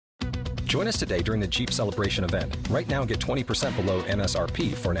Join us today during the Jeep Celebration event. Right now, get 20% below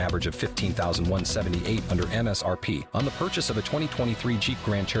MSRP for an average of $15,178 under MSRP on the purchase of a 2023 Jeep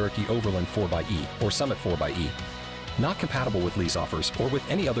Grand Cherokee Overland 4xE or Summit 4xE. Not compatible with lease offers or with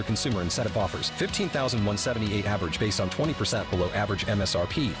any other consumer incentive offers. $15,178 average based on 20% below average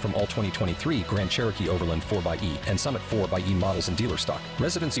MSRP from all 2023 Grand Cherokee Overland 4xE and Summit 4xE models in dealer stock.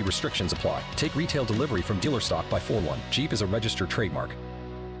 Residency restrictions apply. Take retail delivery from dealer stock by 4/1. Jeep is a registered trademark.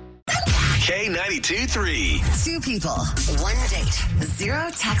 K92-3. Two people, one date, zero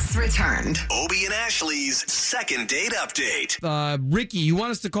texts returned. Obie and Ashley's second date update. Ricky, you want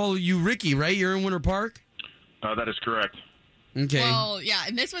us to call you Ricky, right? You're in Winter Park? That is correct. Okay. Well, yeah,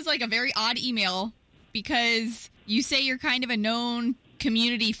 and this was like a very odd email because you say you're kind of a known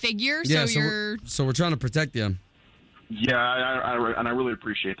community figure, so we're trying to protect you. Yeah, I really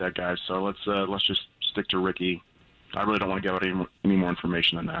appreciate that, guys. So let's just stick to Ricky. I really don't want to give out any more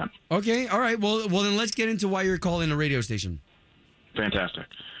information than that. Okay, all right. Well, then let's get into why you're calling a radio station. Fantastic.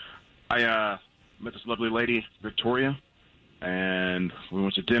 I met this lovely lady, Victoria, and we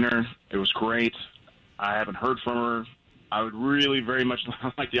went to dinner. It was great. I haven't heard from her. I would really very much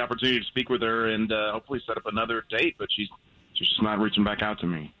like the opportunity to speak with her and hopefully set up another date, but she's just not reaching back out to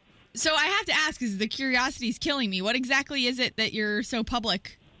me. So I have to ask, because the curiosity is killing me. What exactly is it that you're so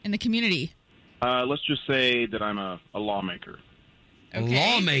public in the community? Let's just say that I'm a lawmaker. Okay.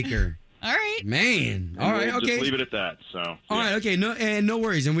 A lawmaker. All right. Man. All right, we'll okay. Just leave it at that. So. All right, okay. No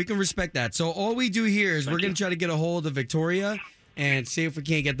worries, and we can respect that. So all we do here is we're going to try to get a hold of Victoria and see if we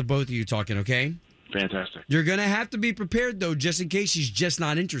can't get the both of you talking, okay? Fantastic. You're going to have to be prepared, though, just in case she's just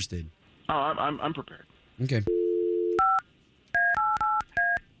not interested. Oh, I'm prepared. Okay.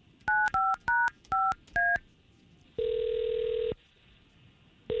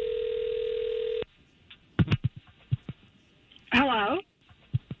 Hello?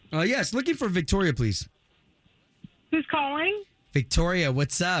 Yes, looking for Victoria, please. Who's calling? Victoria,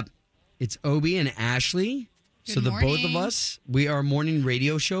 what's up? It's Obie and Ashley. Good so the morning. both of us, we are morning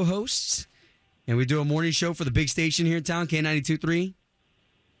radio show hosts. And we do a morning show for the big station here in town, K92.3.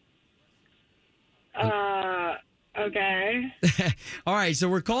 Okay. All right, so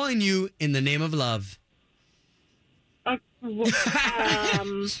we're calling you in the name of love.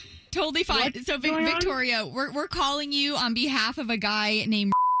 Totally fine. What's So going on? Victoria, we're calling you on behalf of a guy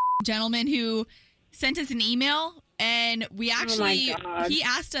named gentleman who sent us an email, and we actually God. he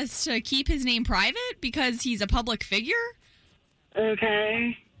asked us to keep his name private because he's a public figure.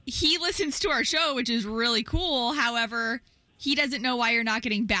 Okay. He listens to our show, which is really cool. However, he doesn't know why you're not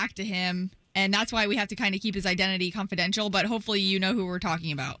getting back to him, and that's why we have to kind of keep his identity confidential, but hopefully you know who we're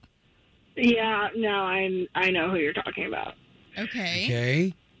talking about. Yeah, no, I know who you're talking about. Okay.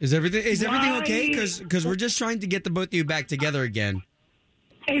 Okay. Is everything Why? okay? Because we're just trying to get the both of you back together again.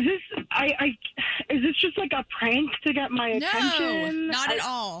 Is this is this just like a prank to get my attention? No, not at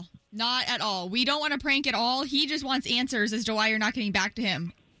all. Not at all. We don't want to prank at all. He just wants answers as to why you're not getting back to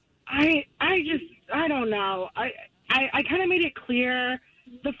him. I don't know. I kind of made it clear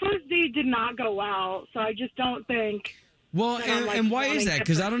the first date did not go well, so I just don't think. Well, that I'm, and why is wanting that? to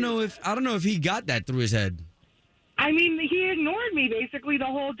Because I don't know pursue. if he got that through his head. I mean, he ignored me basically the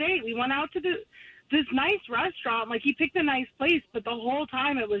whole date. We went out to this nice restaurant. Like, he picked a nice place, but the whole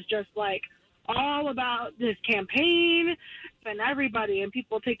time it was just, like, all about this campaign and everybody and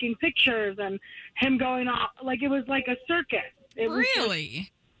people taking pictures and him going off. Like, it was like a circus. It was just-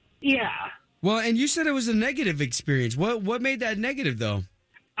 Really? yeah. Well, and you said it was a negative experience. What made that negative, though?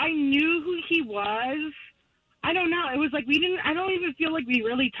 I knew who he was. I don't know. It was like I don't even feel like we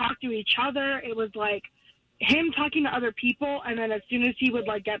really talked to each other. It was like him talking to other people, and then as soon as he would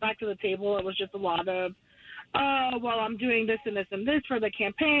like get back to the table, it was just a lot of, oh, well, I'm doing this and this and this for the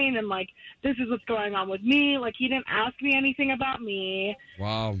campaign, and like this is what's going on with me. Like, he didn't ask me anything about me.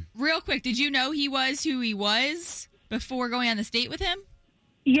 Wow. Real quick, did you know he was who he was before going on this date with him?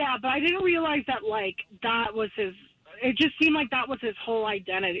 Yeah, but I didn't realize that like that was his. It just seemed like that was his whole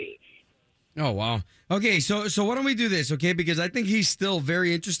identity. Oh, wow. Okay, so why don't we do this, okay? Because I think he's still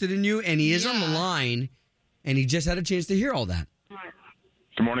very interested in you, and he is on the line, and he just had a chance to hear all that.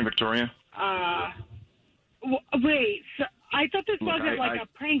 Good morning, Victoria. Wait. So I thought this Look, wasn't like a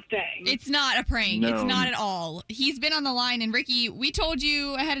prank thing. It's not a prank. No. It's not at all. He's been on the line, and Ricky, we told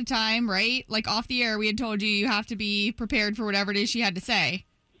you ahead of time, right? Like off the air, we had told you have to be prepared for whatever it is she had to say.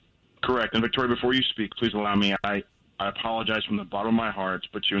 Correct. And Victoria, before you speak, please allow me. I apologize from the bottom of my heart to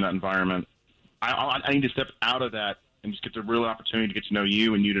put you in that environment. I need to step out of that and just get the real opportunity to get to know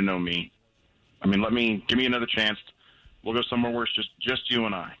you and you to know me. I mean, give me another chance. We'll go somewhere where it's just you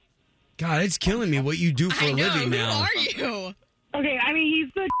and I. God, it's killing me what you do for I a know. living now. Who are you? Okay, I mean,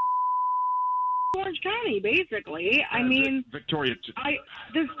 he's the Orange County, basically. I mean, Victoria,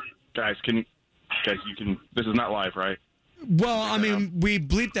 this. guys, you can. This is not live, right? Well, I mean, we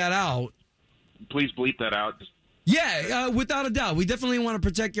bleeped that out. Please bleep that out. Yeah, without a doubt. We definitely want to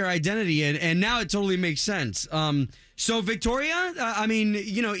protect your identity, and now it totally makes sense. So, Victoria, I mean,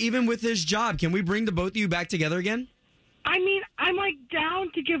 even with this job, can we bring the both of you back together again? I mean, I'm like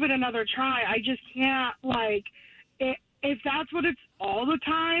down to give it another try. I just can't if that's what it's all the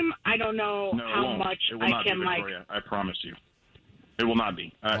time. I don't know how much I can Victoria. I promise you, it will not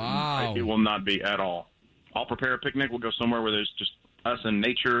be. Wow. It will not be at all. I'll prepare a picnic. We'll go somewhere where there's just us and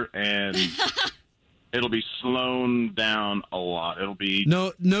nature, and it'll be slowed down a lot. It'll be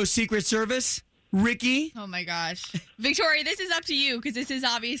no Secret Service, Ricky. Oh my gosh, Victoria, this is up to you because this is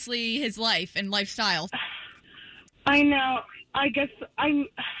obviously his life and lifestyle. I know. I guess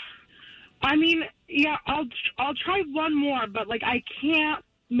I mean, yeah, I'll try one more, but I can't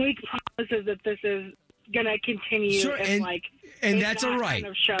make promises that this is gonna continue. Sure, and that's all right. Kind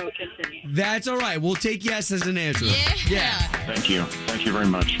of show continues. That's all right. We'll take yes as an answer. Yeah. Thank you very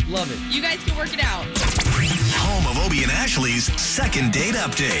much. Love it. You guys can work it out. Home of Obie and Ashley's second date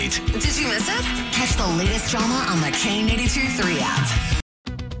update. Did you miss it? Catch the latest drama on the K82-3 app.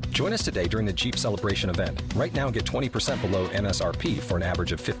 Join us today during the Jeep Celebration event. Right now, get 20% below MSRP for an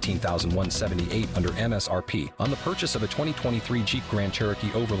average of $15,178 under MSRP on the purchase of a 2023 Jeep Grand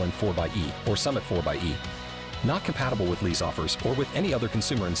Cherokee Overland 4xE or Summit 4xE. Not compatible with lease offers or with any other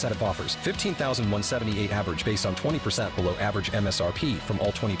consumer incentive offers. $15,178 average based on 20% below average MSRP from all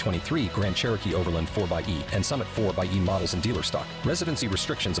 2023 Grand Cherokee Overland 4xE and Summit 4xE models in dealer stock. Residency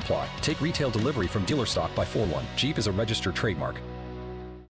restrictions apply. Take retail delivery from dealer stock by 4/1. Jeep is a registered trademark.